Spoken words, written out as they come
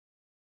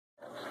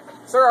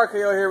Sir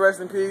RKO here, rest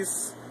in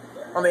peace.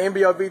 On the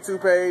NBL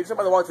V2 page. I'm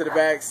about to walk to the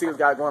back, see what's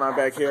got going on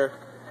back here.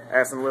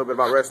 Ask him a little bit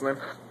about wrestling.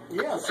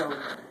 Yeah, so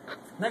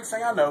next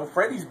thing I know,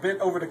 Freddie's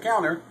bent over the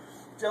counter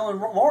telling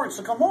Lawrence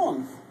to come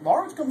on.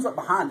 Lawrence comes up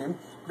behind him,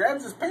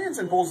 grabs his pants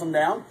and pulls him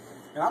down.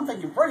 And I'm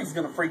thinking Freddie's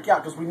going to freak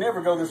out because we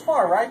never go this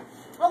far, right?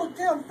 I look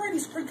down,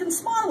 Freddie's freaking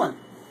smiling.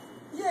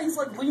 Yeah, he's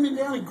like leaning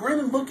down, he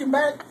grinning, looking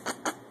back.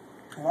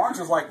 Lawrence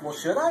is like, well,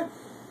 should I? I'm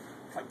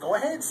like, go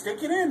ahead,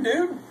 stick it in,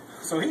 dude.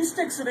 So he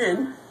sticks it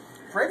in.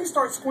 Freddie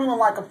starts squealing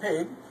like a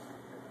pig.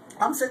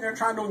 I'm sitting there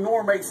trying to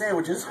ignore and make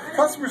sandwiches.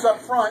 Customers up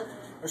front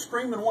are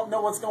screaming, wanting to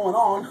know what's going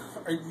on.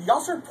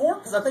 Y'all serve pork?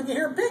 Because I think you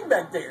hear a pig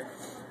back there.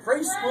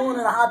 Freddie's squealing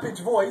in a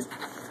high-pitched voice.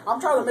 I'm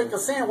trying to make a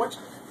sandwich.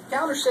 The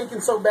counter's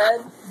shaking so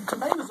bad,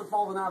 tomatoes are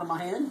falling out of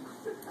my hand.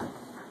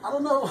 I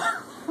don't know.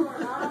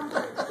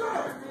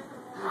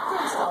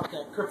 Stop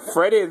that, Chris.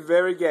 Freddie is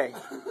very gay.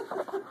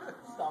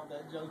 Stop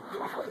that joke.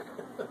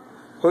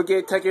 He'll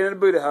get taken in the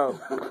booty hole.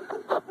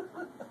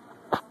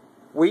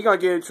 We gonna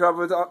get in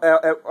trouble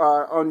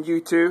on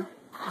YouTube.